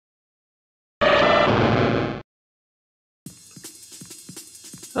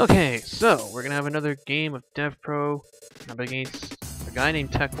Okay, so we're gonna have another game of DevPro. I'm against a guy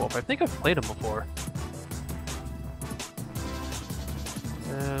named TechWolf. I think I've played him before.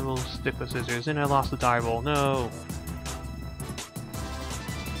 We'll stick with scissors, and I lost the die roll. No.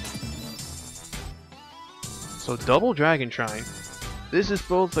 So double Dragon Shrine. This is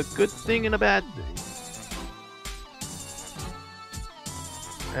both a good thing and a bad thing.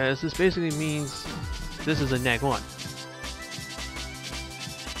 As this basically means this is a neg 1.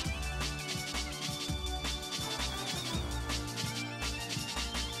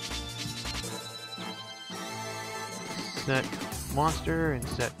 Set monster and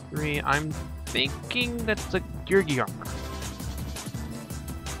set 3. I'm thinking that's a Gyurgi armor.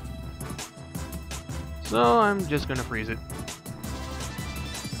 So I'm just gonna freeze it.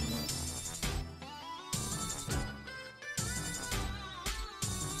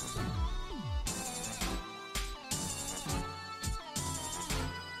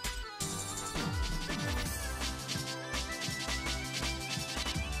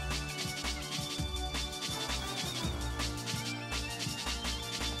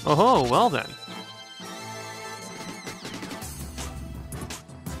 Oh, well then.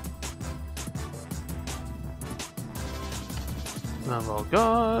 Oh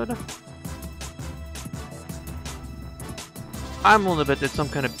god. I'm willing to bet that's some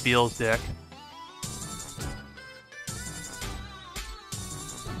kind of Beals deck.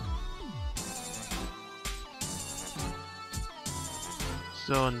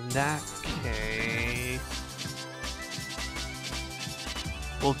 So in that case,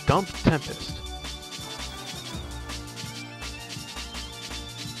 we'll dump Tempest.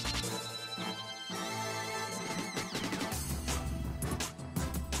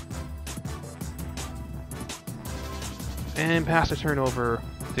 And pass the turn over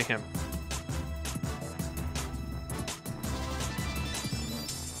to him.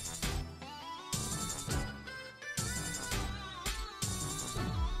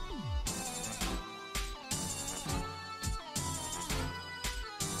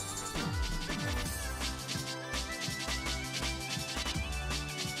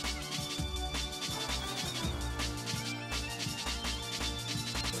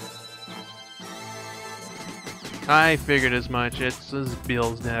 I figured as much. It's his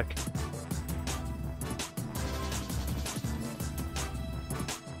Beals deck.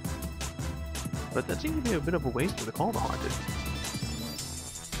 But that seemed to be a bit of a waste for the Call to Haunted.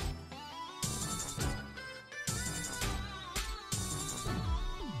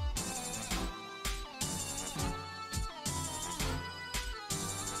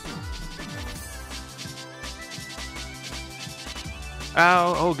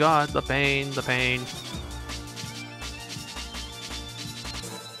 Ow, oh god, the pain, the pain.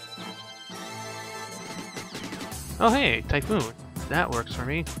 Oh hey, Typhoon. That works for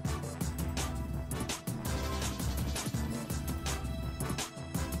me.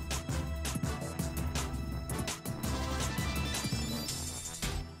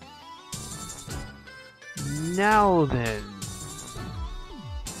 Now then,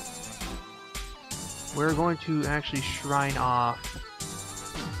 we're going to actually shrine off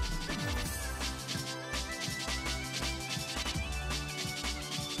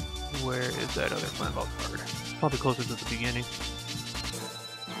where is that other Flambolt card? Probably closer to the beginning.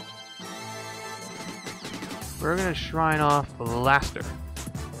 We're gonna shrine off Blaster.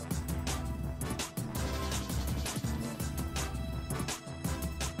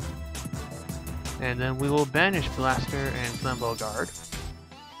 And then we will banish Blaster and Flambolt Guard.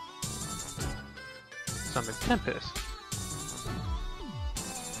 Summon Tempest.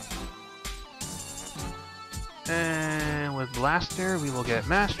 And with Blaster, we will get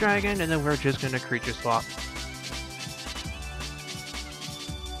Mass Dragon, and then we're just gonna creature swap.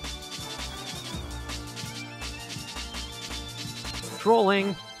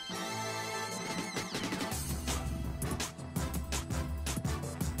 Trolling.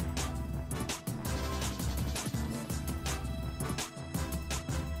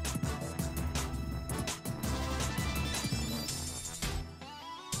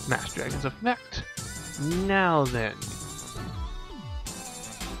 Mass Dragon's effect. Now then.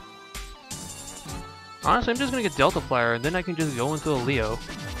 Honestly, I'm just gonna get Delta Flyer, and then I can just go into a Leo.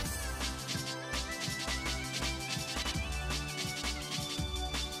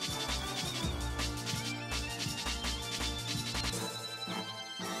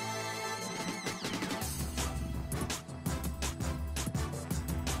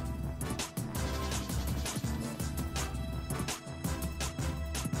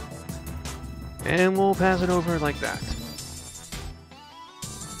 And we'll pass it over like that.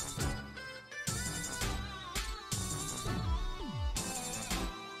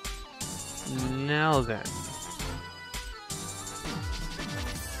 Now then.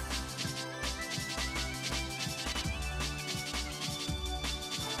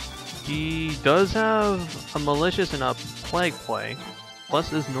 He does have a Malicious and a Plague Play, plus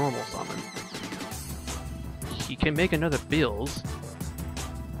his normal summon. He can make another Bills,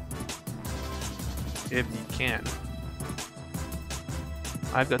 if he can.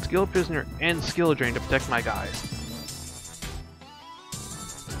 I've got Skill Prisoner and Skill Drain to protect my guys.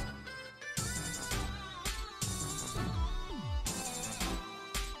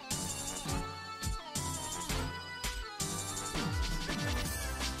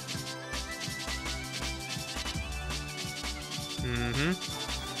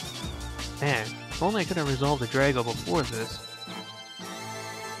 Man, if only I could have resolved the Drago before this.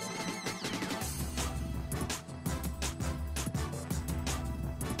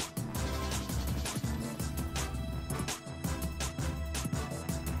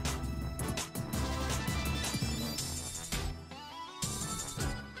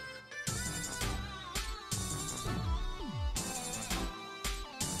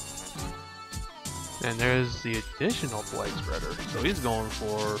 And there's the additional Blight Spreader, so he's going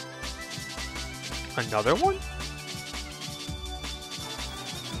for another one?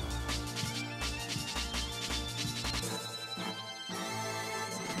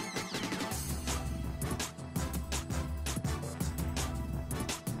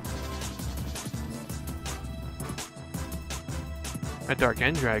 A Dark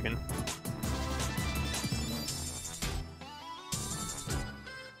End Dragon.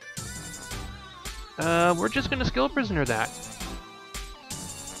 We're just gonna Skill Prisoner that.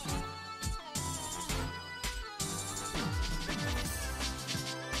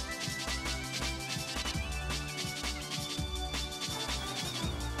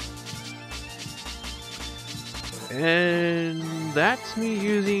 And that's me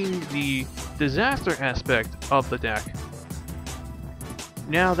using the disaster aspect of the deck.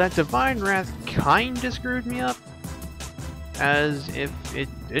 Now that Divine Wrath kinda screwed me up, as if it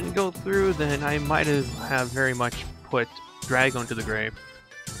didn't go through, then I might have very much put Drago into the grave.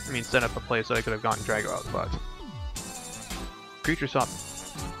 I mean, set up a play so I could have gotten Drago out, but Creature Swap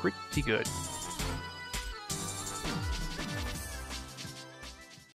pretty good.